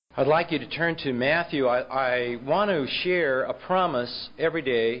I'd like you to turn to Matthew. I want to share a promise every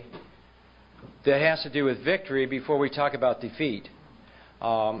day that has to do with victory before we talk about defeat.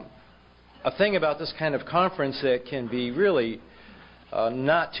 A thing about this kind of conference that can be really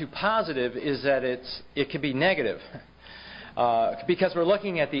not too positive is that it can be negative. Because we're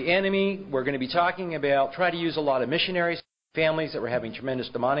looking at the enemy, we're going to be talking about, try to use a lot of missionaries, families that were having tremendous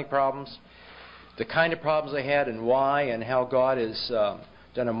demonic problems, the kind of problems they had and why, and how God has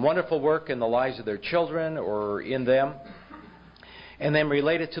done a wonderful work in the lives of their children or in them. And then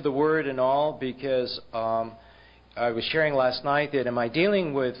relate it to the Word and all, because I was sharing last night that in my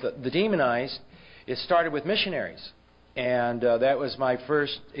dealing with the demonized, it started with missionaries. And that was my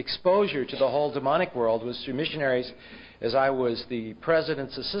first exposure to the whole demonic world, was through missionaries, as I was the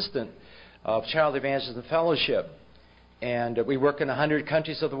president's assistant of Child Evangelism Fellowship. And we work in 100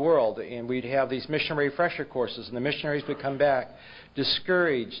 countries of the world, and we'd have these missionary refresher courses, and the missionaries would come back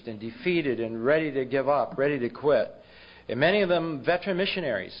discouraged and defeated and ready to give up, ready to quit. And many of them veteran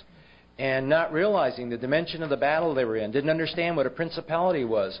missionaries, and not realizing the dimension of the battle they were in, didn't understand what a principality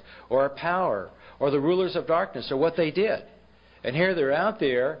was, or a power, or the rulers of darkness, or what they did. And here they're out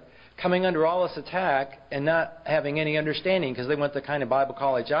there coming under all this attack and not having any understanding, because they went to the kind of Bible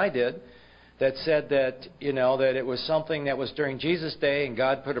college I did, that said that, that it was something that was during Jesus' day, and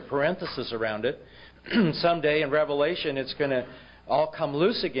God put a parenthesis around it. Someday in Revelation it's going to all come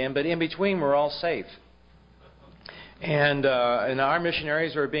loose again, but in between we're all safe. And our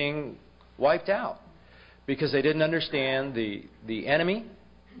missionaries were being wiped out because they didn't understand the enemy,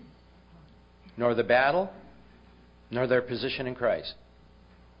 nor the battle, nor their position in Christ.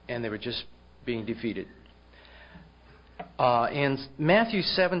 And they were just being defeated. In Matthew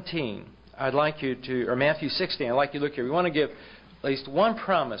 17, or Matthew 16, I'd like you to look here. We want to give at least one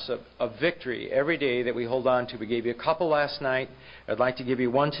promise of victory every day that we hold on to. We gave you a couple last night. I'd like to give you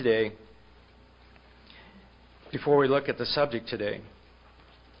one today before we look at the subject today.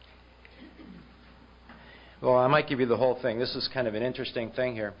 Well, I might give you the whole thing. This is kind of an interesting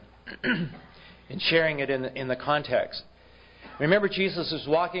thing here in sharing it in the context. Remember, Jesus was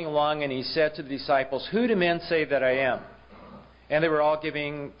walking along and he said to the disciples, "Who do men say that I am?" And they were all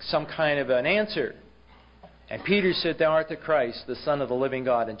giving some kind of an answer. And Peter said, "Thou art the Christ, the Son of the living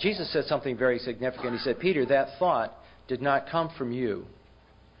God." And Jesus said something very significant. He said, "Peter, that thought did not come from you.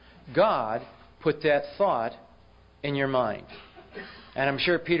 God put that thought in your mind." And I'm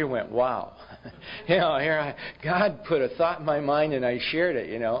sure Peter went, "Wow." God put a thought in my mind and I shared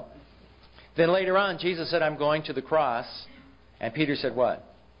it, Then later on, Jesus said, "I'm going to the cross." And Peter said, what?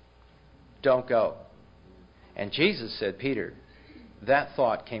 "Don't go." And Jesus said, "Peter, that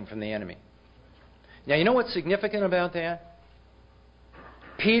thought came from the enemy." Now, you know what's significant about that?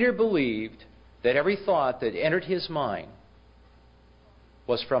 Peter believed that every thought that entered his mind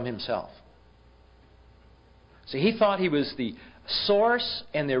was from himself. So he thought he was the source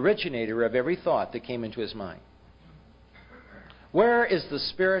and the originator of every thought that came into his mind. Where is the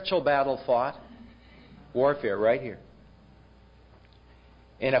spiritual battle fought? Warfare, right here.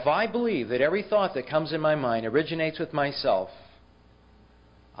 And if I believe that every thought that comes in my mind originates with myself,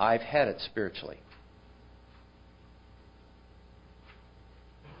 I've had it spiritually.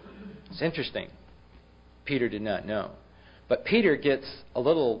 It's interesting. Peter did not know. But Peter gets a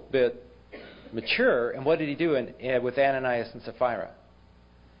little bit mature, and what did he do with Ananias and Sapphira?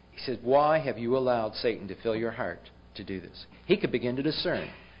 He said, "Why have you allowed Satan to fill your heart to do this?" He could begin to discern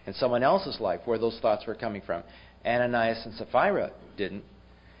in someone else's life where those thoughts were coming from. Ananias and Sapphira didn't.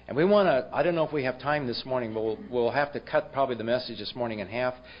 And we want to, I don't know if we have time this morning, but we'll have to cut probably the message this morning in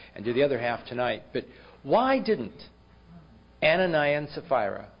half and do the other half tonight. But why didn't Ananias and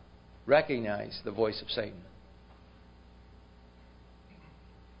Sapphira recognize the voice of Satan?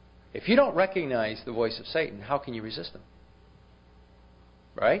 If you don't recognize the voice of Satan, how can you resist him?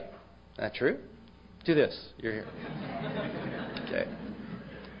 Right? Not true? Do this. You're here. Okay.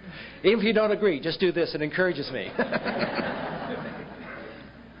 Even if you don't agree, just do this. It encourages me.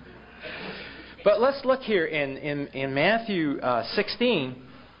 But let's look here in Matthew 16.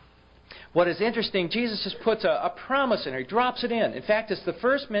 What is interesting, Jesus just puts a promise in there. He drops it in. In fact, it's the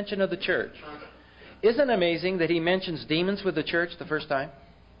first mention of the church. Isn't it amazing that he mentions demons with the church the first time?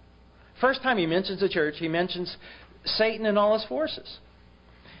 First time he mentions the church, he mentions Satan and all his forces.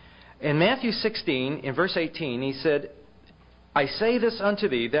 In Matthew 16, in verse 18, he said, "I say this unto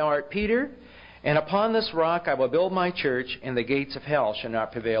thee, thou art Peter, and upon this rock I will build my church, and the gates of hell shall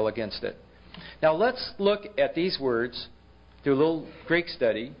not prevail against it." Now let's look at these words, do a little Greek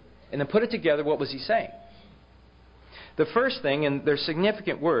study, and then put it together. What was he saying? The first thing, and they're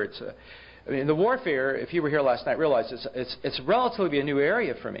significant words, I mean, the warfare, if you were here last night, realize it's relatively a new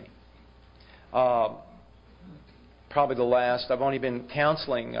area for me. Probably I've only been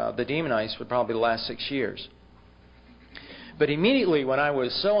counseling the demonized for probably the last 6 years. But immediately when I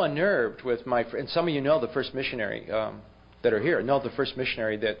was so unnerved with and some of you know the first missionary that are here, know the first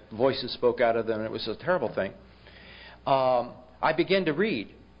missionary that voices spoke out of them, and it was a terrible thing. I began to read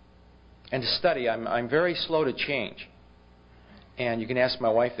and to study. I'm very slow to change. And you can ask my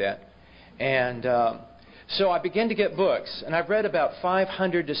wife that. And so I began to get books, and I've read about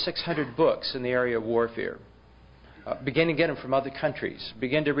 500 to 600 books in the area of warfare. Began to get them from other countries.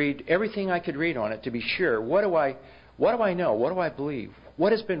 Began to read everything I could read on it to be sure. What do I know? What do I believe?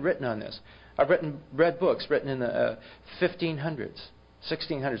 What has been written on this? I've read books written in the 1500s,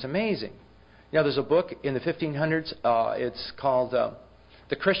 1600s. Amazing. You know, there's a book in the 1500s. It's called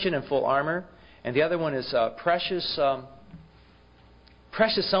The Christian in Full Armor, and the other one is Precious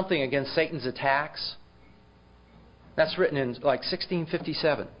Something Against Satan's Attacks. That's written in like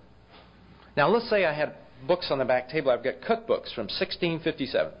 1657. Now, let's say I had books on the back table. I've got cookbooks from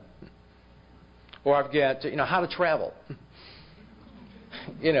 1657. Or I've got, how to travel.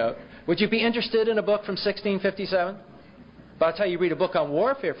 Would you be interested in a book from 1657? But I'll tell you, read a book on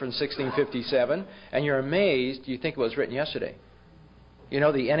warfare from 1657, and you're amazed. You think it was written yesterday.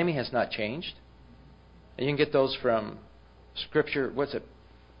 The enemy has not changed. And you can get those from Scripture,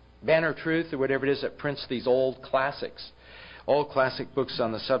 Banner of Truth, or whatever it is that prints these old classic books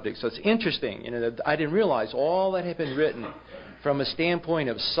on the subject. So it's interesting. I didn't realize all that had been written from a standpoint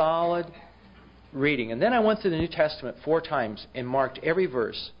of solid reading. And then I went through the New Testament 4 times and marked every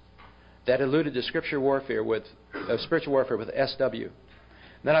verse that alluded to spiritual warfare with SW.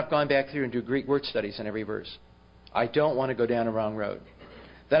 Then I've gone back through and do Greek word studies in every verse. I don't want to go down a wrong road.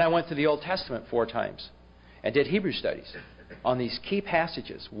 Then I went through the Old Testament 4 times and did Hebrew studies on these key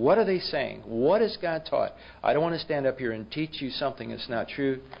passages. What are they saying? What has God taught? I don't want to stand up here and teach you something that's not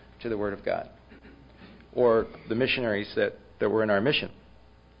true to the Word of God or the missionaries that were in our mission.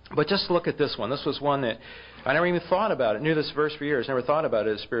 But just look at this one. This was one that I never even thought about it. Knew this verse for years. Never thought about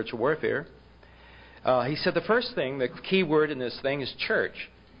it as spiritual warfare. He said the first thing, the key word in this thing is church,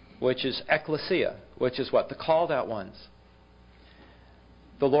 which is ecclesia, which is what? The called out ones.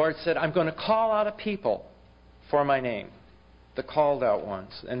 The Lord said, I'm going to call out a people for my name. The called out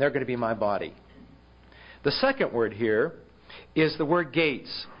ones. And they're going to be my body. The second word here is the word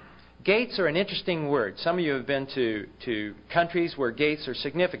gates. Gates are an interesting word. Some of you have been to countries where gates are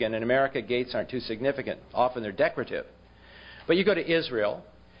significant. In America, gates aren't too significant. Often they're decorative. But you go to Israel,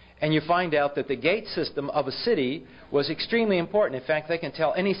 and you find out that the gate system of a city was extremely important. In fact, they can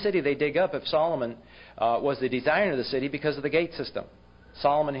tell any city they dig up if Solomon was the designer of the city because of the gate system.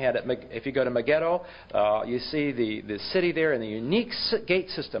 Solomon had it. If you go to Megiddo, you see the city there and the unique gate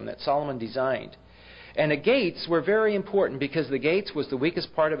system that Solomon designed. And the gates were very important because the gates was the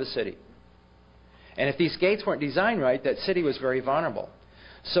weakest part of a city. And if these gates weren't designed right, that city was very vulnerable.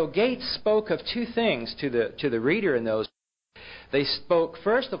 So gates spoke of 2 things to the reader in those. They spoke,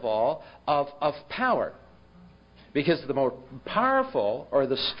 first of all, of power. Because the more powerful or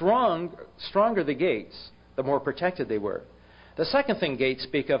the stronger the gates, the more protected they were. The second thing gates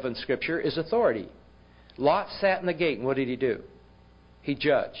speak of in Scripture is authority. Lot sat in the gate, and what did he do? He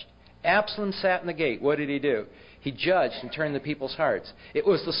judged. Absalom sat in the gate. What did he do? He judged and turned the people's hearts. It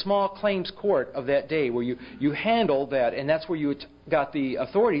was the small claims court of that day where you handled that, and that's where you got the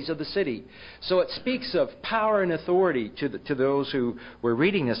authorities of the city. So it speaks of power and authority to those who were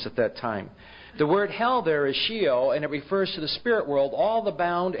reading this at that time. The word hell there is Sheol, and it refers to the spirit world, all the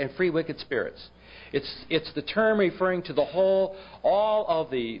bound and free wicked spirits. It's the term referring to all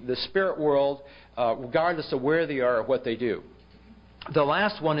of the spirit world, regardless of where they are or what they do. The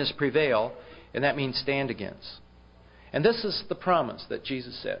last one is prevail, and that means stand against. And this is the promise that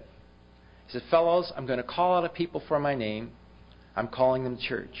Jesus said. He said, fellows, I'm going to call out a people for my name. I'm calling them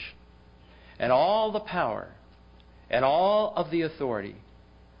church. And all the power and all of the authority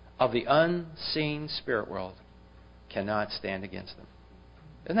of the unseen spirit world cannot stand against them.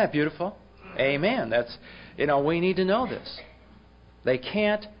 Isn't that beautiful? Amen. We need to know this. They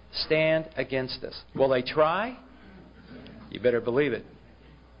can't stand against us. Will they try? You better believe it.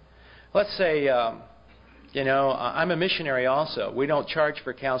 Let's say, I'm a missionary also. We don't charge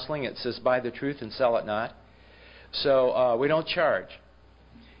for counseling. It says, buy the truth and sell it not. So we don't charge.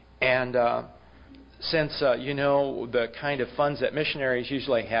 And since, the kind of funds that missionaries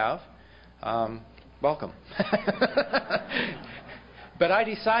usually have, welcome. But I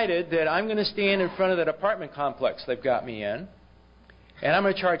decided that I'm going to stand in front of that apartment complex they've got me in, and I'm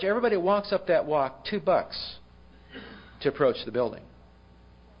going to charge everybody who walks up that walk $2 to approach the building.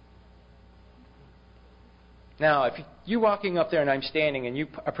 Now, if you're walking up there and I'm standing and you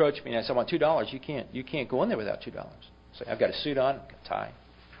approach me and I say, I want $2, you can't go in there without $2. So I've got a suit on, I've got a tie.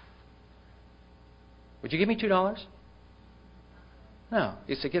 Would you give me $2? No.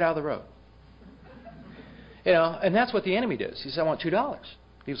 You say, get out of the road. And that's what the enemy does. He says, I want $2.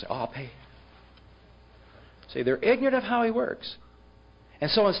 People say, I'll pay. See, they're ignorant of how he works.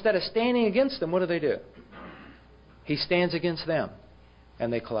 And so instead of standing against them, what do? He stands against them,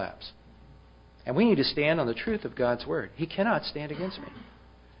 and they collapse. And we need to stand on the truth of God's Word. He cannot stand against me.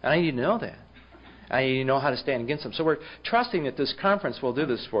 And I need to know that. I need to know how to stand against him. So we're trusting that this conference will do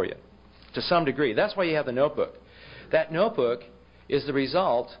this for you to some degree. That's why you have the notebook. That notebook is the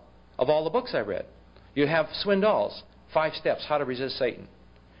result of all the books I read. You have Swindoll's 5 Steps, How to Resist Satan.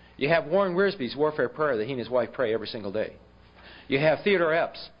 You have Warren Wiersbe's Warfare Prayer that he and his wife pray every single day. You have Theodore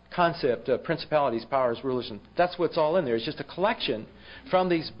Epp's Concept of Principalities, Powers, Rulers, and that's what's all in there. It's just a collection from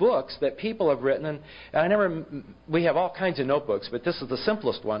these books that people have written. And we have all kinds of notebooks, but this is the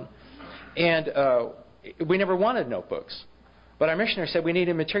simplest one. And we never wanted notebooks. But our missionary said we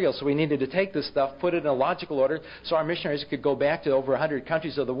needed material, so we needed to take this stuff, put it in a logical order, so our missionaries could go back to over 100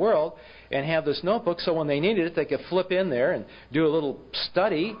 countries of the world and have this notebook, so when they needed it, they could flip in there and do a little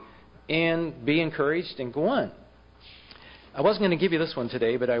study and be encouraged and go on. I wasn't going to give you this one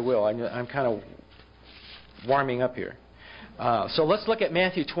today, but I will. I'm kind of warming up here. So let's look at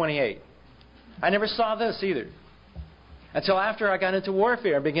Matthew 28. I never saw this either until after I got into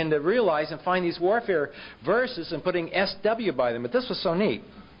warfare and began to realize and find these warfare verses and putting SW by them. But this was so neat.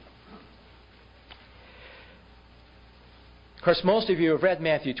 Of course, most of you have read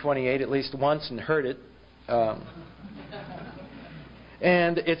Matthew 28 at least once and heard it.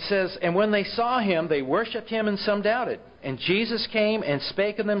 And it says, and when they saw him, they worshipped him, and some doubted. And Jesus came and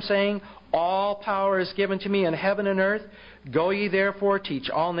spake unto them, saying, all power is given to me in heaven and earth. Go ye therefore, teach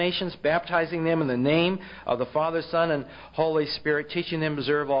all nations, baptizing them in the name of the Father, Son, and Holy Spirit, teaching them to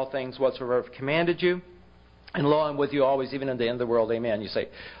observe all things whatsoever I have commanded you. And lo, I'm with you always, even unto the end of the world. Amen. You say,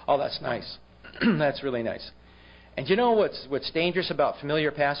 oh, that's nice. That's really nice. And you know what's dangerous about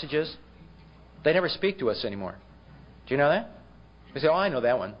familiar passages? They never speak to us anymore. Do you know that? They say, oh, I know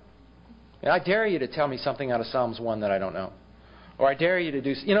that one. And I dare you to tell me something out of Psalms 1 that I don't know. Or I dare you to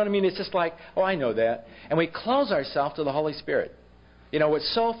do... You know what I mean? It's just like, oh, I know that. And we close ourselves to the Holy Spirit.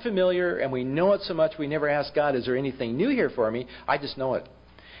 It's so familiar and we know it so much, we never ask God, is there anything new here for me? I just know it.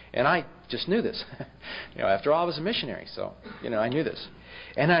 And I just knew this. After all, I was a missionary, so, I knew this.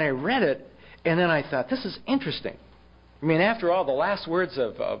 And I read it, and then I thought, this is interesting. I mean, after all, the last words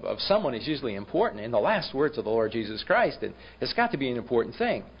of someone is usually important, and the last words of the Lord Jesus Christ, and it's got to be an important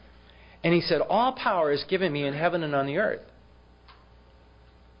thing. And he said, all power is given me in heaven and on the earth.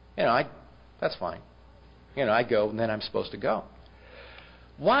 That's fine. I go, and then I'm supposed to go.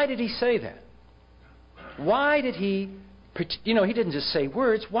 Why did he say that? Why did he, he didn't just say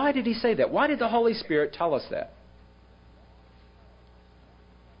words. Why did he say that? Why did the Holy Spirit tell us that?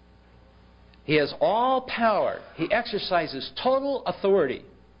 He has all power. He exercises total authority.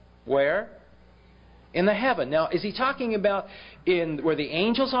 Where? In the heaven. Now, is he talking about in where the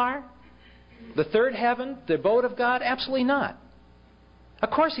angels are? The third heaven? The abode of God? Absolutely not. Of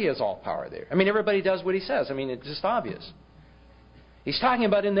course he has all power there. I mean, everybody does what he says. I mean, it's just obvious. He's talking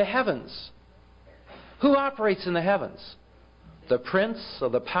about in the heavens. Who operates in the heavens? The prince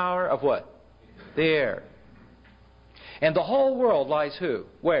of the power of what? The air. And the whole world lies who?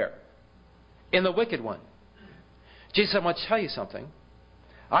 Where? In the wicked one. Jesus, I want to tell you something.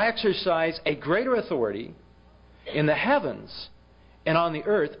 I exercise a greater authority in the heavens and on the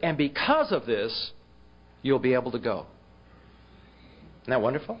earth, and because of this, you'll be able to go. Isn't that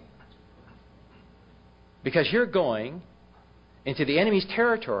wonderful? Because you're going into the enemy's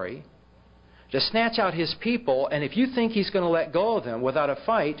territory to snatch out his people, and if you think he's going to let go of them without a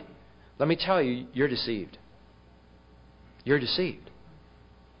fight, let me tell you, you're deceived. You're deceived.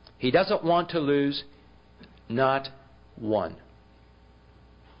 He doesn't want to lose not one.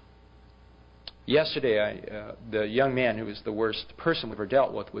 Yesterday, the young man who was the worst person we ever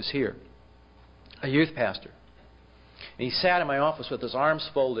dealt with was here, a youth pastor. And he sat in my office with his arms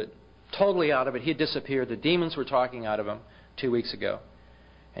folded, totally out of it. He had disappeared. The demons were talking out of him 2 weeks ago.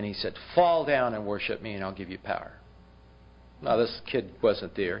 And he said, fall down and worship me and I'll give you power. Now, this kid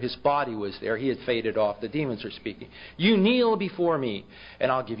wasn't there. His body was there. He had faded off. The demons were speaking. You kneel before me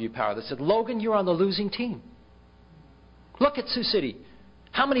and I'll give you power. They said, Logan, you're on the losing team. Look at Sioux City.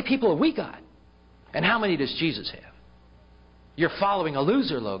 How many people have we got? And how many does Jesus have? You're following a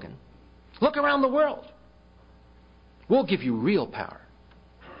loser, Logan. Look around the world. We'll give you real power.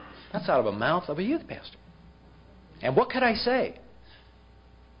 That's out of the mouth of a youth pastor. And what could I say?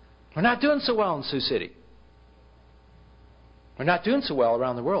 We're not doing so well in Sioux City. We're not doing so well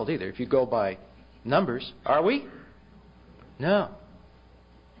around the world either, if you go by numbers. Are we? No.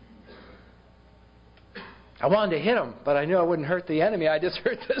 I wanted to hit him, but I knew I wouldn't hurt the enemy. I just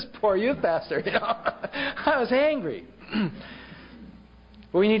hurt this poor youth pastor. I was angry.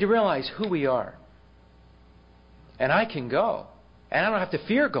 But we need to realize who we are. And I can go. And I don't have to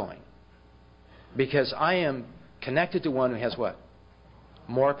fear going. Because I am connected to one who has what?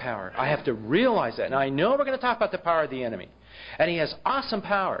 More power. I have to realize that. Now, I know we're going to talk about the power of the enemy. And he has awesome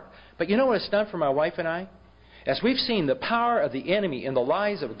power. But you know what it's done for my wife and I? As we've seen the power of the enemy in the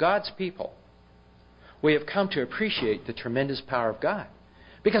lives of God's people, we have come to appreciate the tremendous power of God.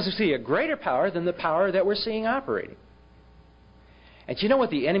 Because we see a greater power than the power that we're seeing operating. And do you know what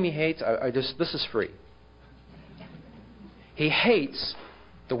the enemy hates? This is free. He hates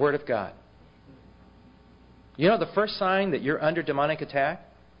the Word of God. You know the first sign that you're under demonic attack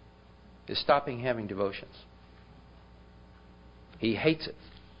is stopping having devotions. He hates it.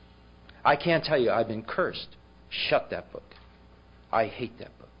 I can't tell you, I've been cursed. Shut that book. I hate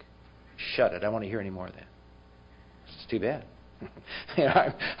that book. Shut it. I don't want to hear any more of that. It's too bad.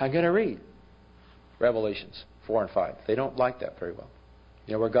 I'm going to read Revelations 4 and 5. They don't like that very well.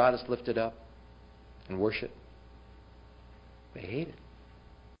 You know, where God is lifted up and worship. They hate it.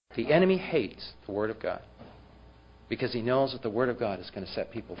 The enemy hates the Word of God because he knows that the Word of God is going to set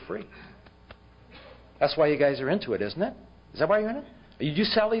people free. That's why you guys are into it, isn't it? Is that why you're in it? Do you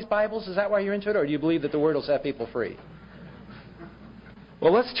sell these Bibles? Is that why you're into it? Or do you believe that the Word will set people free?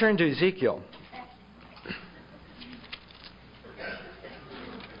 Well, let's turn to Ezekiel.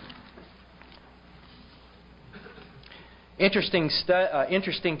 Interesting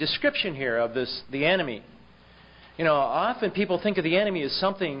description here of the enemy. You know, often people think of the enemy as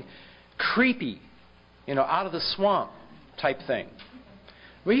something creepy, out of the swamp type thing.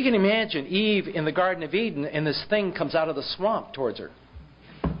 Well, you can imagine Eve in the Garden of Eden, and this thing comes out of the swamp towards her.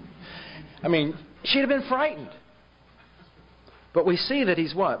 I mean, she'd have been frightened. But we see that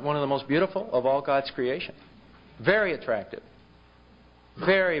he's what? One of the most beautiful of all God's creation. Very attractive.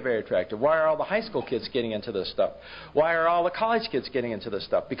 Very, very attractive. Why are all the high school kids getting into this stuff? Why are all the college kids getting into this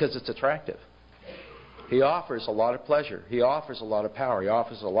stuff? Because it's attractive. He offers a lot of pleasure. He offers a lot of power. He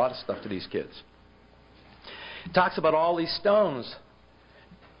offers a lot of stuff to these kids. He talks about all these stones.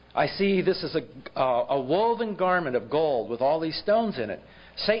 I see this as a woven garment of gold with all these stones in it.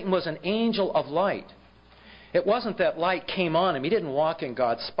 Satan was an angel of light. It wasn't that light came on him. He didn't walk in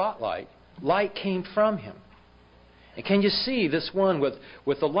God's spotlight. Light came from him. And can you see this one with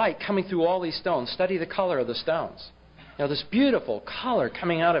the light coming through all these stones? Study the color of the stones. This beautiful color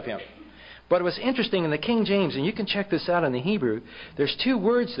coming out of him. But it was interesting in the King James, and you can check this out in the Hebrew, there's two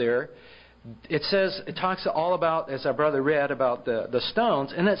words there. It talks all about, as our brother read, about the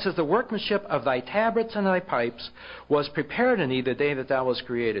stones, and it says, the workmanship of thy tabrets and thy pipes was prepared in thee the day that thou was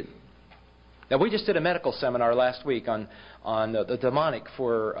created. Now, we just did a medical seminar last week on the demonic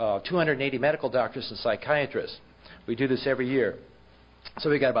for 280 medical doctors and psychiatrists. We do this every year. So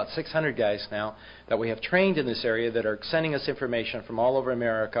we've got about 600 guys now that we have trained in this area that are sending us information from all over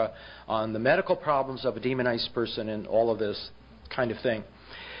America on the medical problems of a demonized person and all of this kind of thing.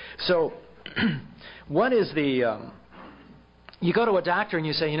 So what is you go to a doctor and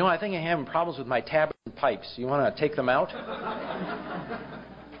you say, I think I'm having problems with my tabrets and pipes. You want to take them out?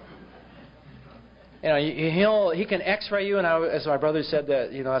 He can x-ray you, and as my brother said,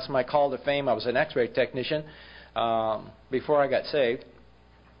 that's my call to fame. I was an x-ray technician before I got saved.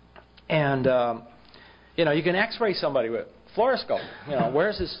 And, you can x-ray somebody with fluoroscope.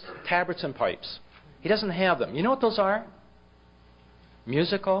 Where's his tabrets and pipes? He doesn't have them. You know what those are?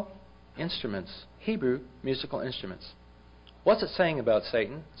 Musical instruments. Hebrew musical instruments. What's it saying about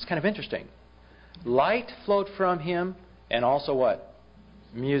Satan? It's kind of interesting. Light flowed from him, and also what?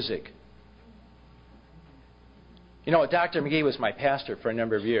 Music. Dr. McGee was my pastor for a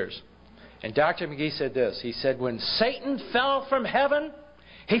number of years. And Dr. McGee said this. He said, when Satan fell from heaven,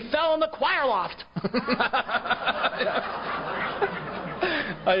 he fell in the choir loft.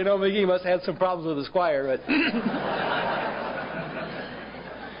 McGee must have had some problems with his choir. But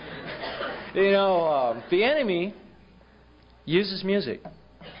the enemy uses music.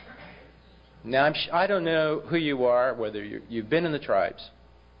 Now, I don't know who you are, whether you've been in the tribes.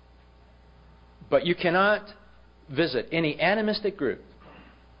 But you cannot visit any animistic group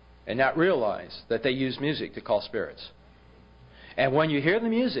and not realize that they use music to call spirits. And when you hear the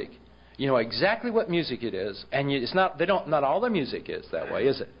music, you know exactly what music it is, and not all their music is that way,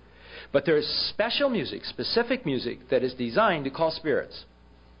 is it? But there is special music, specific music that is designed to call spirits.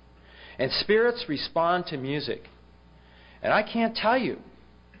 And spirits respond to music. And I can't tell you,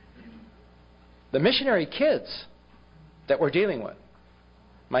 the missionary kids that we're dealing with.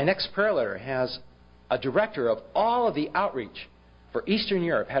 My next prayer letter has a director of all of the outreach for Eastern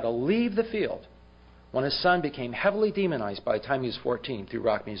Europe had to leave the field when his son became heavily demonized by the time he was 14 through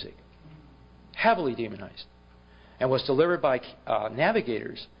rock music. Heavily demonized. And was delivered by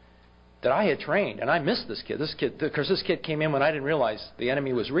navigators that I had trained. And I missed this kid. Because this kid came in when I didn't realize the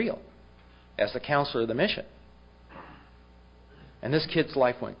enemy was real as the counselor of the mission. And this kid's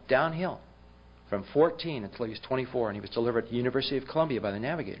life went downhill from 14 until he was 24, and he was delivered at the University of Columbia by the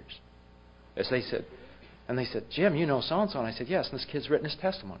navigators. As they said, Jim, you know so-and-so. And I said, yes, and this kid's written his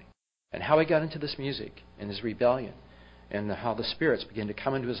testimony. And how he got into this music and his rebellion and how the spirits began to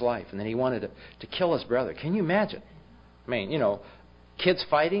come into his life. And then he wanted to kill his brother. Can you imagine? I mean, kids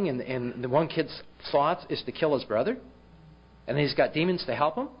fighting and the one kid's thoughts is to kill his brother? And then he's got demons to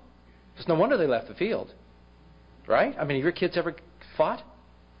help him? It's no wonder they left the field. Right? I mean, have your kids ever fought?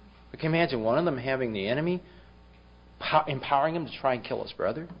 You can imagine one of them having the enemy empowering him to try and kill his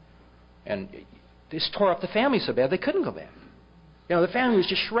brother. And this tore up the family so bad they couldn't go back. The family was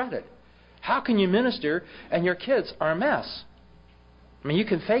just shredded. How can you minister and your kids are a mess? I mean, you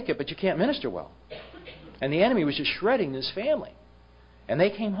can fake it, but you can't minister well. And the enemy was just shredding this family. And they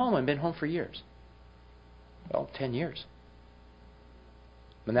came home and been home for years. Well, 10 years.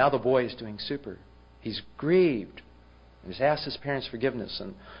 But now the boy is doing super. He's grieved. He's asked his parents' forgiveness.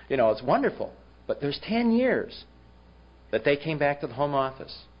 And, it's wonderful. But there's 10 years that they came back to the home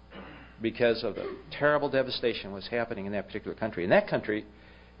office because of the terrible devastation that was happening in that particular country. And that country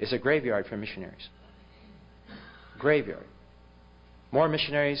is a graveyard for missionaries. Graveyard. More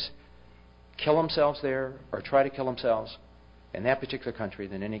missionaries kill themselves there or try to kill themselves in that particular country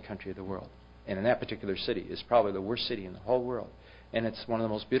than any country of the world. And in that particular city is probably the worst city in the whole world. And it's one of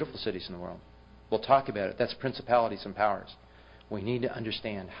the most beautiful cities in the world. We'll talk about it. That's principalities and powers. We need to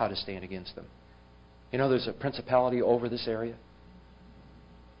understand how to stand against them. There's a principality over this area.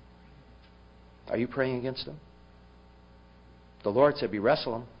 Are you praying against them? The Lord said, we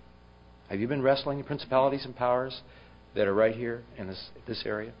wrestle them. Have you been wrestling the principalities and powers that are right here in this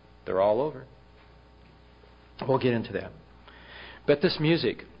area? They're all over. We'll get into that. But this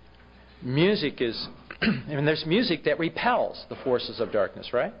music is, there's music that repels the forces of darkness,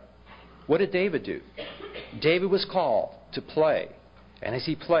 right? What did David do? David was called to play. And as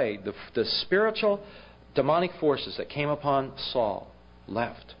he played, the spiritual demonic forces that came upon Saul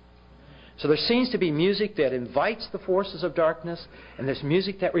left. So there seems to be music that invites the forces of darkness, and there's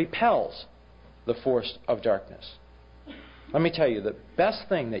music that repels the force of darkness. Let me tell you, the best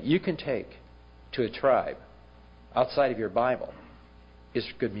thing that you can take to a tribe outside of your Bible is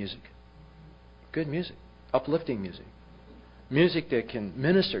good music. Good music. Uplifting music. Music that can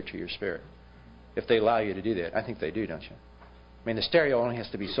minister to your spirit. If they allow you to do that. I think they do, don't you? I mean, the stereo only has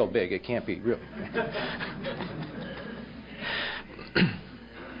to be so big. It can't be real.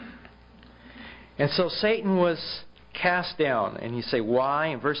 And so Satan was cast down. And you say, why?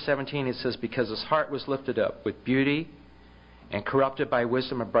 In verse 17 it says, because his heart was lifted up with beauty and corrupted by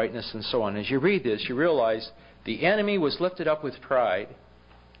wisdom and brightness and so on. As you read this, you realize the enemy was lifted up with pride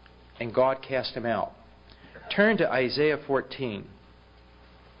and God cast him out. Turn to Isaiah 14.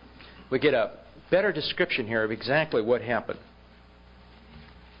 We get a better description here of exactly what happened.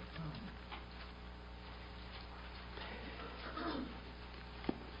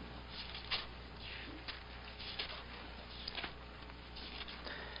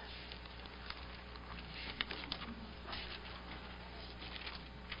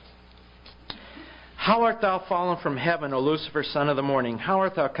 How art thou fallen from heaven, O Lucifer, son of the morning? How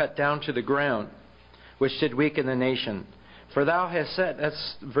art thou cut down to the ground, which did weaken the nation? For thou hast said,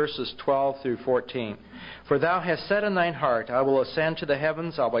 that's verses 12 through 14. For thou hast said in thine heart, I will ascend to the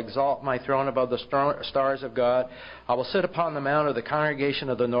heavens, I will exalt my throne above the stars of God. I will sit upon the mount of the congregation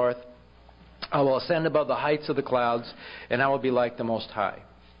of the north. I will ascend above the heights of the clouds, and I will be like the Most High.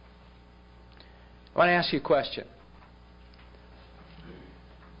 I want to ask you a question.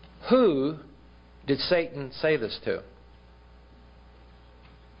 Who did Satan say this to?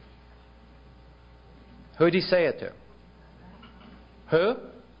 Who did he say it to? Who?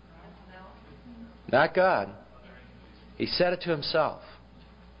 Not God. He said it to himself.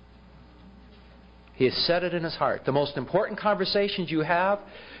 He has said it in his heart. The most important conversations you have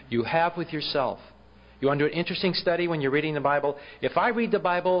with yourself. You want to do an interesting study when you're reading the Bible? If I read the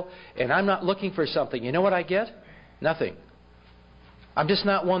Bible and I'm not looking for something, you know what I get? Nothing. I'm just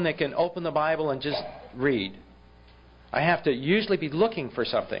not one that can open the Bible and just read. I have to usually be looking for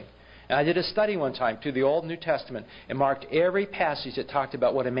something. And I did a study one time through the Old and New Testament and marked every passage that talked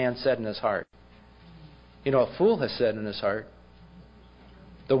about what a man said in his heart. You know, a fool has said in his heart.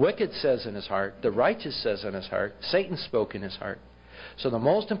 The wicked says in his heart. The righteous says in his heart. Satan spoke in his heart. So the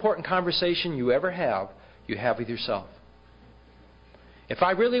most important conversation you ever have, you have with yourself. If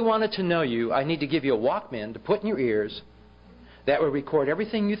I really wanted to know you, I need to give you a Walkman to put in your ears that would record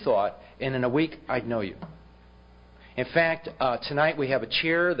everything you thought, and in a week I'd know you. In fact, tonight we have a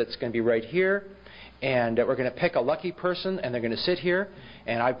chair that's going to be right here, and we're going to pick a lucky person, and they're going to sit here,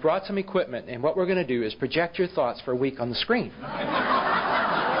 and I've brought some equipment, and what we're going to do is project your thoughts for a week on the screen.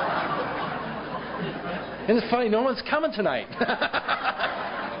 And it's funny, no one's coming tonight.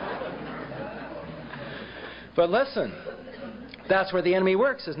 But listen, that's where the enemy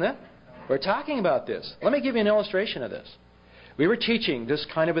works, isn't it? We're talking about this. Let me give you an illustration of this. We were teaching this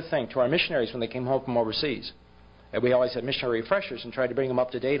kind of a thing to our missionaries when they came home from overseas. And we always had missionary refreshers and tried to bring them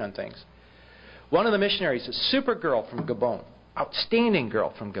up to date on things. One of the missionaries, a super girl from Gabon, outstanding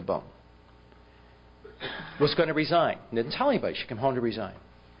girl from Gabon, was going to resign. Didn't tell anybody. She came home to resign.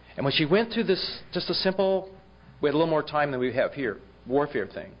 And when she went through this, just a simple, we had a little more time than we have here, warfare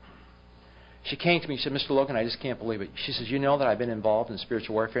thing. She came to me and said, Mr. Logan, I just can't believe it. She says, you know that I've been involved in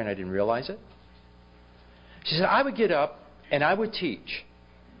spiritual warfare and I didn't realize it? She said, I would get up and I would teach.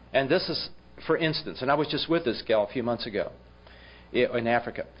 And this is, for instance, and I was just with this gal a few months ago in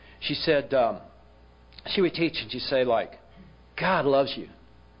Africa. She said, she would teach and she'd say, like, God loves you.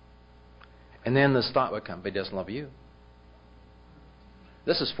 And then this thought would come, but He doesn't love you.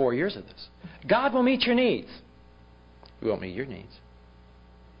 This is 4 years of this. God will meet your needs. He won't meet your needs.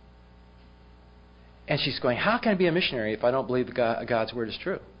 And she's going, how can I be a missionary if I don't believe that God's Word is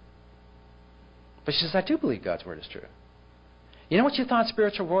true? But she says, I do believe God's Word is true. You know what you thought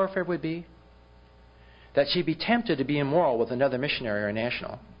spiritual warfare would be? That she'd be tempted to be immoral with another missionary or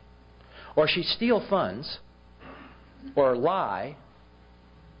national. Or she'd steal funds. Or lie.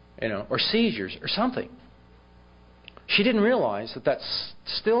 Or seizures or something. She didn't realize that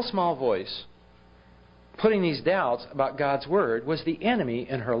still small voice putting these doubts about God's Word was the enemy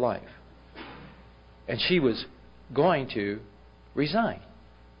in her life. And she was going to resign.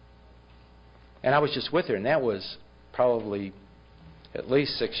 And I was just with her, and that was probably at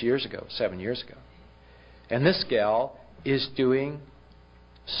least 7 years ago. And this gal is doing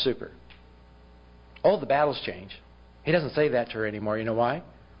super. Oh, the battle's changed. He doesn't say that to her anymore. You know why?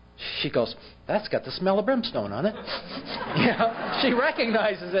 She goes, that's got the smell of brimstone on it. She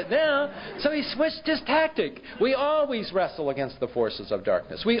recognizes it now. So he switched his tactic. We always wrestle against the forces of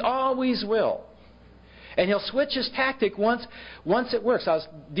darkness. We always will. And he'll switch his tactic once it works. I was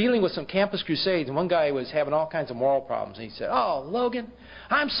dealing with some campus crusades, and one guy was having all kinds of moral problems. And he said, oh, Logan,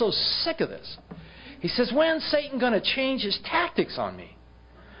 I'm so sick of this. He says, when's Satan going to change his tactics on me?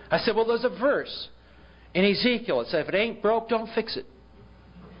 I said, well, there's a verse in Ezekiel. It said, if it ain't broke, don't fix it.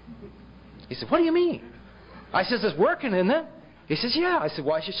 He said, what do you mean? I says, it's working, isn't it? He says, yeah. I said,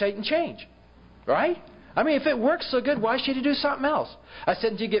 why should Satan change? Right? I mean, if it works so good, why should he do something else? I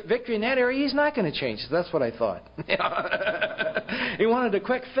said, until you get victory in that area, he's not going to change. So that's what I thought. He wanted a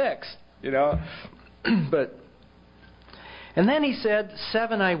quick fix, But, and then he said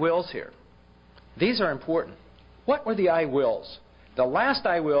 7 I wills here. These are important. What were the I wills? The last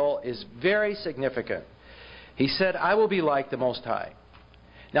I will is very significant. He said, I will be like the Most High.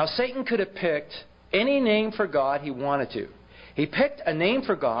 Now, Satan could have picked any name for God he wanted to. He picked a name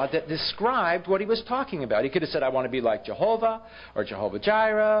for God that described what he was talking about. He could have said, I want to be like Jehovah, or Jehovah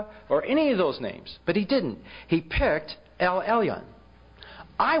J.A.A.R.S, or any of those names. But he didn't. He picked El Elyon.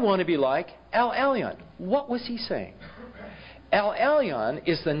 I want to be like El Elyon. What was he saying? El Elyon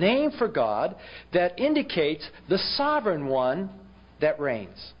is the name for God that indicates the sovereign one that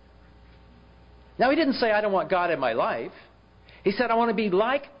reigns. Now, he didn't say, I don't want God in my life. He said, I want to be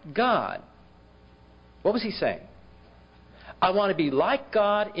like God. What was he saying? I want to be like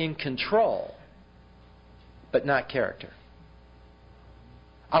God in control, but not character.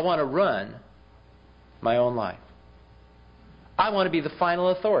 I want to run my own life. I want to be the final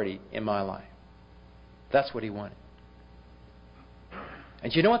authority in my life. That's what he wanted.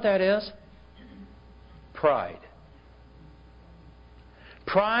 And do you know what that is? Pride.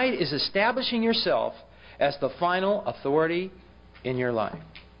 Pride is establishing yourself as the final authority in your life.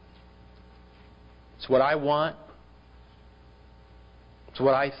 It's what I want. It's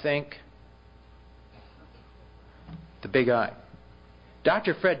what I think. The big I.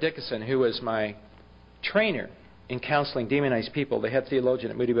 Dr. Fred Dickinson, who was my trainer in counseling demonized people, the head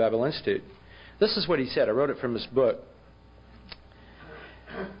theologian at Moody Bible Institute, this is what he said. I wrote it from his book.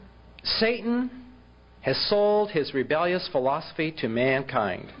 Satan has sold his rebellious philosophy to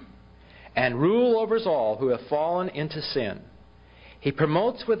mankind and rule over us all who have fallen into sin. He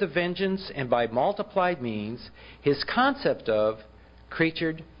promotes with a vengeance and by multiplied means his concept of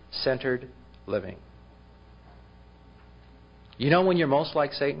Creature-centered living. You know when you're most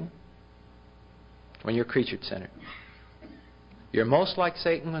like Satan? When you're creature-centered. You're most like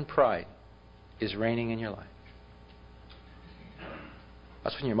Satan when pride is reigning in your life.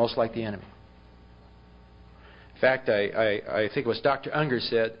 That's when you're most like the enemy. In fact, I think it was Dr. Unger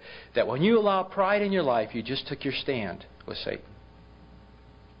said that when you allow pride in your life, you just took your stand with Satan.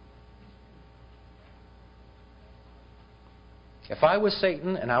 If I was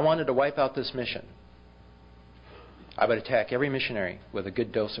Satan and I wanted to wipe out this mission, I would attack every missionary with a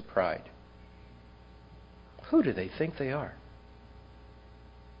good dose of pride. Who do they think they are?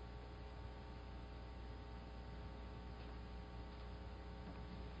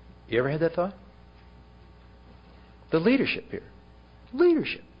 You ever had that thought? The leadership here.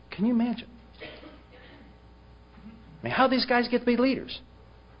 Leadership. Can you imagine? I mean, how these guys get to be leaders?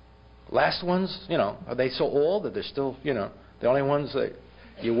 Last ones, are they so old that they're still, the only ones that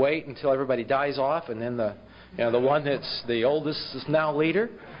you wait until everybody dies off, and then the one that's the oldest is now leader?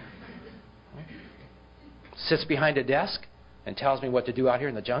 Sits behind a desk and tells me what to do out here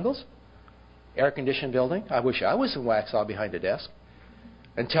in the jungles? Air-conditioned building? I wish I was in Waxhaw behind a desk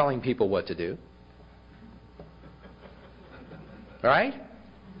and telling people what to do. Right?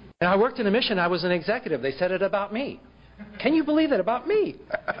 And I worked in a mission. I was an executive. They said it about me. Can you believe it about me?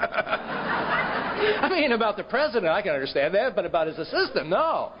 I mean, about the president, I can understand that, but about his assistant,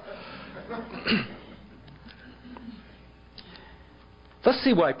 no. Let's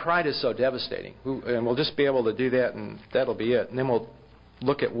see why pride is so devastating. And we'll just be able to do that, and that'll be it. And then we'll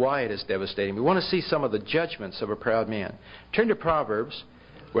look at why it is devastating. We want to see some of the judgments of a proud man. Turn to Proverbs.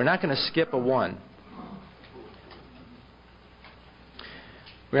 We're not going to skip a one.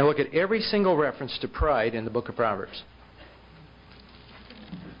 We're going to look at every single reference to pride in the book of Proverbs.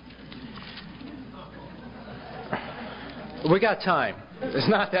 We got time. There's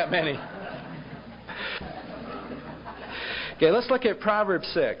not that many. Okay, let's look at Proverbs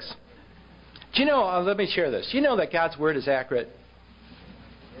 6. Do you know, let me share this. Do you know that God's Word is accurate?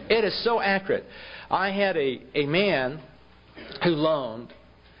 It is so accurate. I had a man who loaned,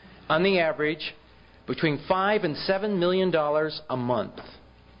 on the average, between $5 and $7 million a month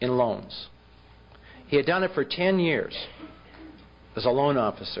in loans. He had done it for 10 years as a loan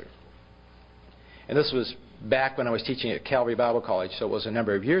officer. And this was back when I was teaching at Calvary Bible College, so it was a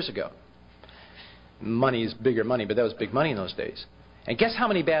number of years ago. Money is bigger money, but that was big money in those days. And guess how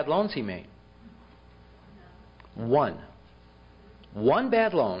many bad loans he made? One. One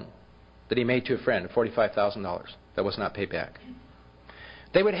bad loan that he made to a friend, $45,000, that was not paid back.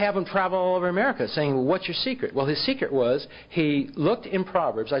 They would have him travel all over America saying, well, what's your secret? Well, his secret was he looked in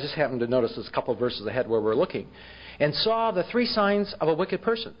Proverbs. I just happened to notice this a couple of verses ahead where we're looking, and saw the 3 signs of a wicked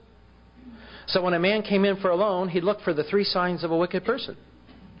person. So when a man came in for a loan, he'd look for the 3 signs of a wicked person.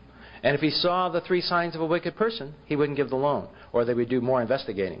 And if he saw the 3 signs of a wicked person, he wouldn't give the loan, or they would do more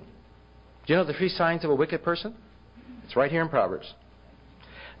investigating. Do you know the 3 signs of a wicked person? It's right here in Proverbs.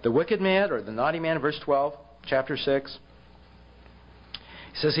 The wicked man, or the naughty man, verse 12, chapter 6.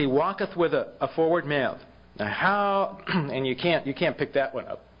 He says, he walketh with a forward mouth. Now how, and you can't pick that one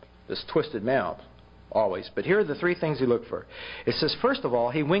up, this twisted mouth, always. But here are the 3 things he looked for. It says, first of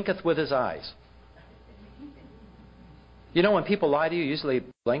all, he winketh with his eyes. You know when people lie to you, usually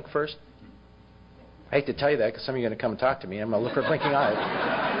blink first? I hate to tell you that because some of you are going to come and talk to me. I'm going to look for blinking eyes.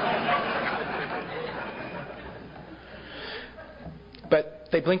 But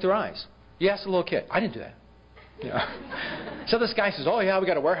they blink their eyes. You ask a little kid. I didn't do that. So this guy says, oh yeah, we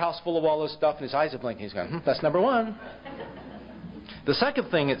got a warehouse full of all this stuff, and his eyes are blinking. He's going, that's number 1. The second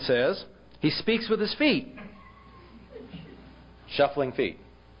thing it says, he speaks with his feet. Shuffling feet.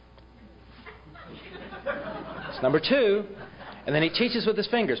 That's number 2. And then he teaches with his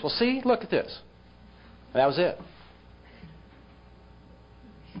fingers. Well, see, look at this. And that was it.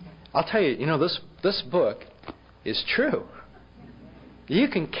 I'll tell you, this book is true. You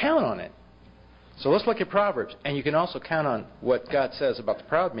can count on it. So let's look at Proverbs. And you can also count on what God says about the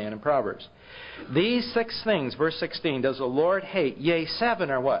proud man in Proverbs. These 6 things, verse 16, does the Lord hate. Yea, 7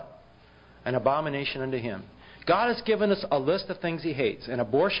 are what? An abomination unto him. God has given us a list of things he hates. And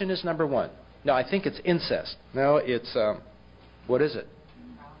abortion is number 1. No, I think it's incest. No, it's, what is it?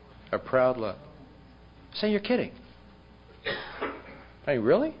 A proud look. Say you're kidding. Are you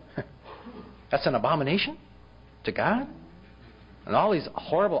really? That's an abomination to God? And all these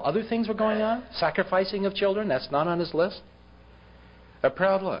horrible other things were going on? Sacrificing of children, that's not on his list? A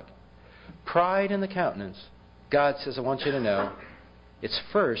proud look. Pride in the countenance. God says, I want you to know, it's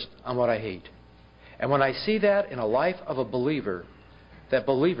first on what I hate. And when I see that in a life of a believer, that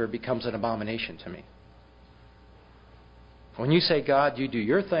believer becomes an abomination to me. When you say, God, you do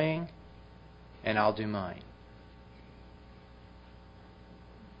your thing, and I'll do mine.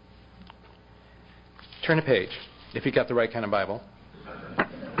 Turn a page, if you got the right kind of Bible.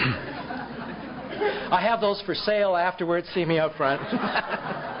 I have those for sale afterwards. See me up front.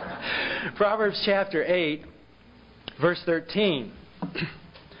 Proverbs chapter 8, verse 13.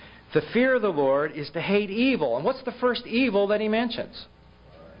 The fear of the Lord is to hate evil. And what's the first evil that he mentions?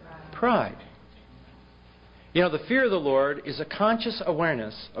 Pride. You know, the fear of the Lord is a conscious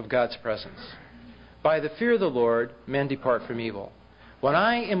awareness of God's presence. By the fear of the Lord, men depart from evil. When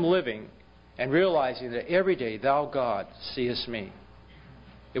I am living and realizing that every day, Thou, God, seest me,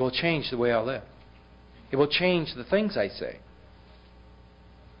 it will change the way I live. It will change the things I say.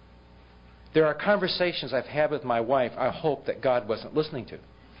 There are conversations I've had with my wife I hope that God wasn't listening to.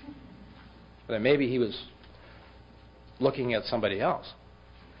 That maybe He was looking at somebody else.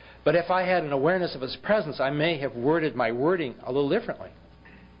 But if I had an awareness of His presence, I may have worded my wording a little differently.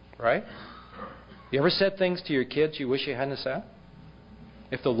 Right? You ever said things to your kids you wish you hadn't said?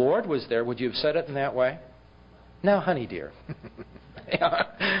 If the Lord was there, would you have said it in that way? Now, honey dear.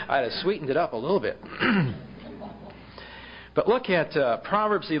 I'd have sweetened it up a little bit. But look at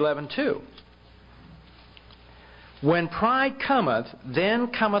Proverbs 11:2. When pride cometh, then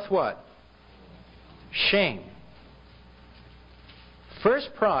cometh what? Shame. First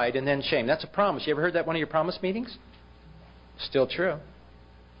pride and then shame. That's a promise. You ever heard that at one of your promise meetings? Still true.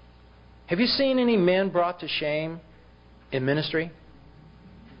 Have you seen any men brought to shame in ministry?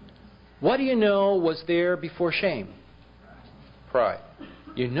 What do you know was there before shame? Pride.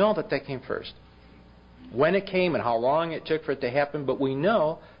 You know that came first. When it came and how long it took for it to happen, but we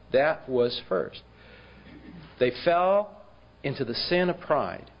know that was first. They fell into the sin of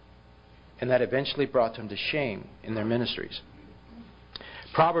pride, and that eventually brought them to shame in their ministries.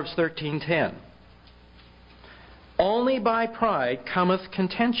 Proverbs 13:10. Only by pride cometh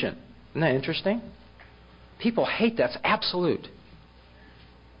contention. Isn't that interesting? People hate that. That's absolute.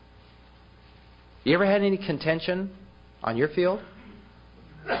 You ever had any contention on your field?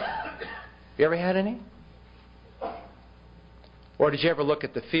 You ever had any? Or did you ever look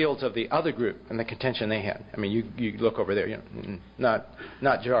at the fields of the other group and the contention they had? I mean, you look over there, not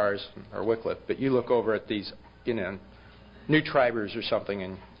J.A.A.R.S or Wycliffe, but you look over at these, New Tribers or something,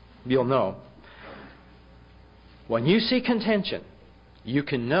 and you'll know. When you see contention, you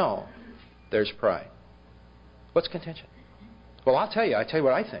can know there's pride. What's contention? Well, I'll tell you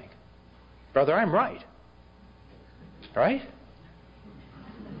what I think. Brother, I'm right. Right?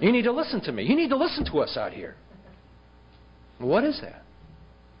 You need to listen to me. You need to listen to us out here. What is that?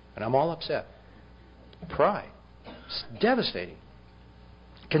 And I'm all upset. Pride. It's devastating.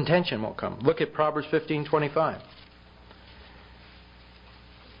 Contention won't come. Look at Proverbs 15:25.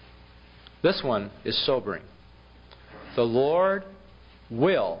 This one is sobering. The Lord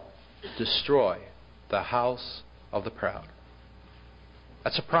will destroy the house of the proud.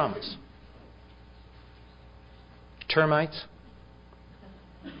 That's a promise. Termites?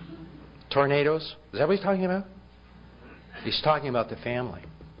 Tornadoes? Is that what he's talking about? He's talking about the family.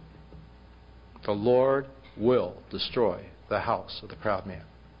 The Lord will destroy the house of the proud man,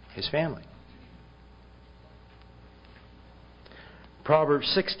 his family. Proverbs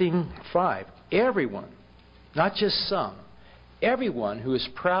 16:5. Everyone, not just some, everyone who is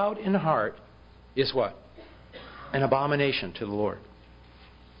proud in heart is what? An abomination to the Lord.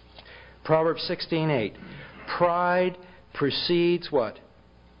 Proverbs 16:8. Pride precedes what?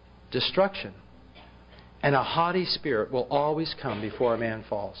 Destruction. And a haughty spirit will always come before a man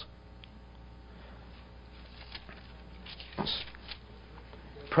falls.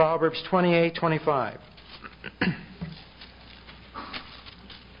 Proverbs 28:25.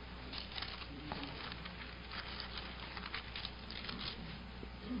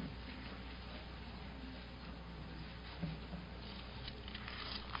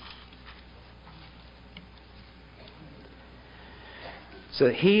 So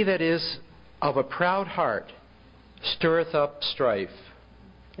he that is of a proud heart stirreth up strife.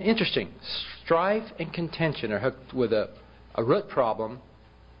 Interesting. Strife and contention are hooked with a root problem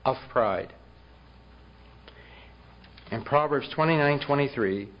of pride. In Proverbs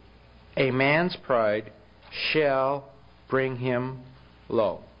 29:23, a man's pride shall bring him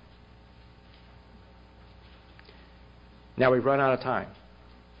low. Now we've run out of time.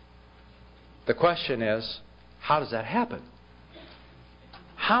 The question is, how does that happen?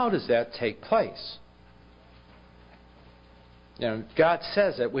 How does that take place? God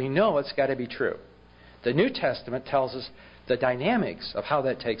says it. We know it's got to be true. The New Testament tells us the dynamics of how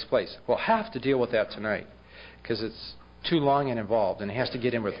that takes place. We'll have to deal with that tonight because it's too long and involved, and it has to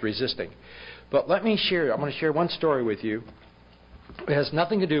get in with resisting. But I'm going to share one story with you. It has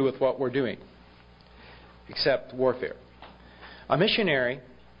nothing to do with what we're doing, except warfare. A missionary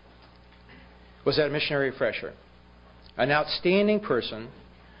was at a missionary refresher, an outstanding person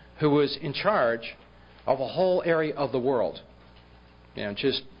who was in charge of a whole area of the world. Not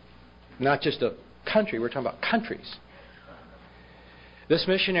just a country, we're talking about countries. This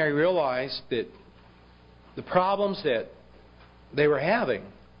missionary realized that the problems that they were having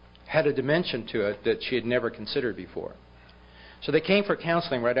had a dimension to it that she had never considered before. So they came for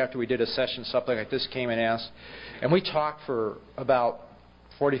counseling right after we did a session, something like this, came and asked. And we talked for about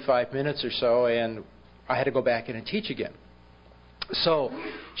 45 minutes or so, and I had to go back in and teach again. So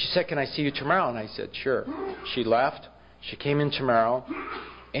she said, "Can I see you tomorrow?" And I said, "Sure." She left. She came in tomorrow,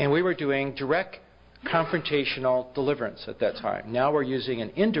 and we were doing direct confrontational deliverance at that time. Now we're using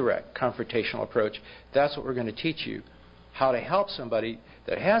an indirect confrontational approach. That's what we're going to teach you, how to help somebody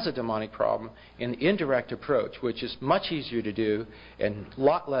that has a demonic problem in the indirect approach, which is much easier to do and a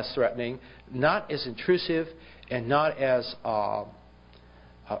lot less threatening, not as intrusive, and not as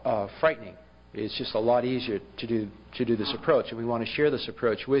frightening. It's just a lot easier to do this approach, and we want to share this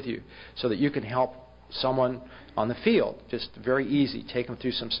approach with you so that you can help someone on the field. Just very easy. Take them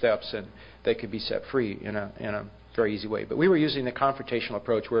through some steps, and they could be set free in a very easy way. But we were using the confrontational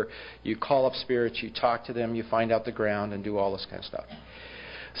approach where you call up spirits, you talk to them, you find out the ground, and do all this kind of stuff.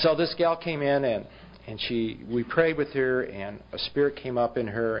 So this gal came in, and we prayed with her, and a spirit came up in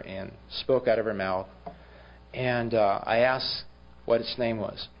her and spoke out of her mouth. And I asked what its name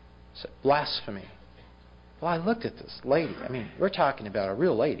was. It said, "Blasphemy." Well, I looked at this lady. I mean, we're talking about a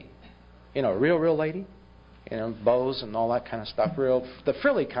real lady. A real lady. Bows and all that kind of stuff. The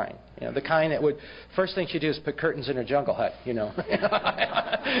frilly kind. The kind that would, first thing she'd do is put curtains in her jungle hut,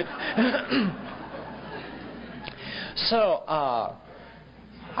 So,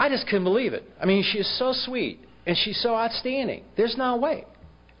 I just couldn't believe it. I mean, she is so sweet, and she's so outstanding. There's no way.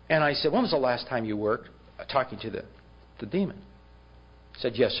 And I said, "When was the last time you worked talking to the demon?" He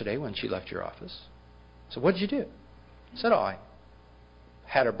said, "Yesterday when she left your office." I said, "What did you do?" I said,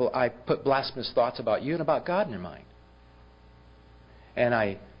 I put blasphemous thoughts about you and about God in her mind. And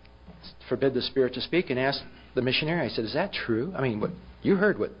I forbid the spirit to speak and asked the missionary, I said, "Is that true? I mean, you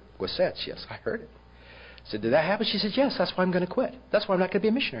heard what was said." Yes, I heard it. I said, "Did that happen?" She said, "Yes, that's why I'm going to quit. That's why I'm not going to be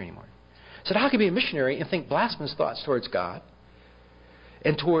a missionary anymore." I said, "How can you be a missionary and think blasphemous thoughts towards God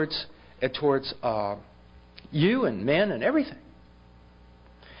and towards you and men and everything?"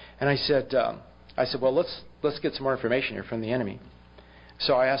 And I said, "Well, let's get some more information here from the enemy."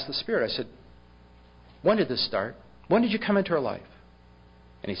 So I asked the spirit, I said, "When did this start? When did you come into her life?"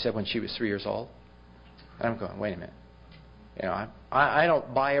 And he said, "When she was 3 years old." And I'm going, wait a minute. I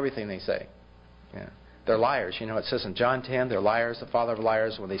don't buy everything they say. They're liars. It says in John 10, they're liars, the father of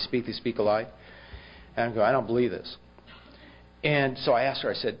liars. When they speak a lie. And I'm going, I don't believe this. And so I asked her,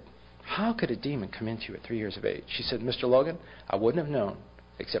 I said, "How could a demon come into you at 3 years of age?" She said, "Mr. Logan, I wouldn't have known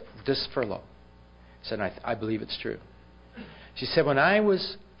except for this furlough." I said, I believe it's true. She said, "When I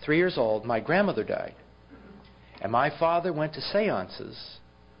was 3 years old, my grandmother died. And my father went to seances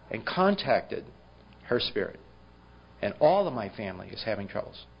and contacted her spirit. And all of my family is having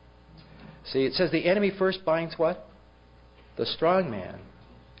troubles." See, it says the enemy first binds what? The strong man.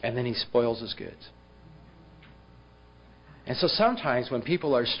 And then he spoils his goods. And so sometimes when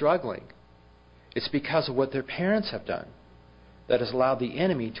people are struggling, it's because of what their parents have done that has allowed the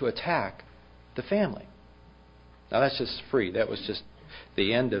enemy to attack the family. Now that's just free. That was just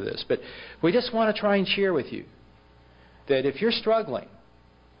the end of this. But we just want to try and share with you that if you're struggling,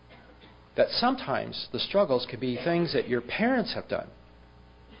 that sometimes the struggles can be things that your parents have done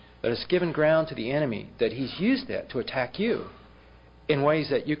that has given ground to the enemy, that he's used that to attack you in ways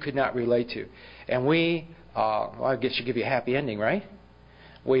that you could not relate to. And I guess you give you a happy ending, right?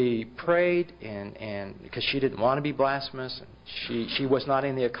 We prayed, and because she didn't want to be blasphemous, and she was not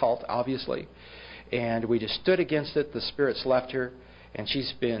in the occult, obviously. And we just stood against it. The spirits left her, and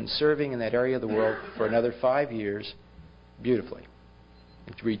she's been serving in that area of the world for another 5 years beautifully,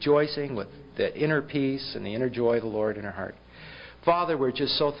 rejoicing with that inner peace and the inner joy of the Lord in her heart. Father, we're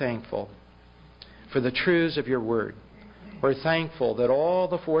just so thankful for the truths of your word. We're thankful that all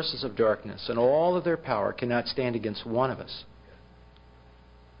the forces of darkness and all of their power cannot stand against one of us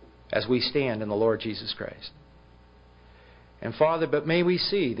as we stand in the Lord Jesus Christ. And Father, but may we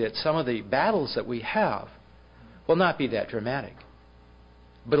see that some of the battles that we have will not be that dramatic,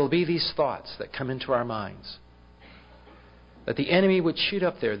 but it'll be these thoughts that come into our minds. That the enemy would shoot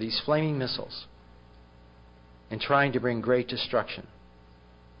up there these flaming missiles in trying to bring great destruction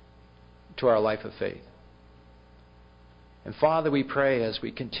to our life of faith. And Father, we pray as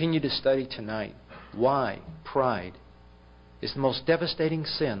we continue to study tonight why pride is the most devastating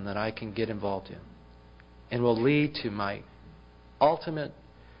sin that I can get involved in and will lead to my ultimate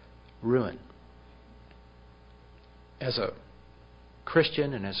ruin as a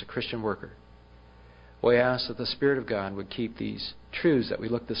Christian and as a Christian worker. We ask that the Spirit of God would keep these truths that we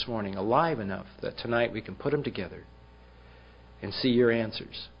looked this morning alive enough that tonight we can put them together and see your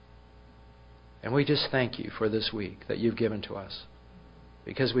answers. And we just thank you for this week that you've given to us,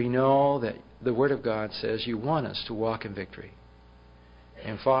 because we know that the Word of God says you want us to walk in victory.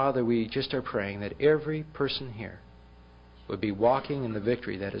 And Father, we just are praying that every person here would be walking in the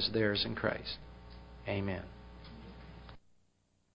victory that is theirs in Christ. Amen.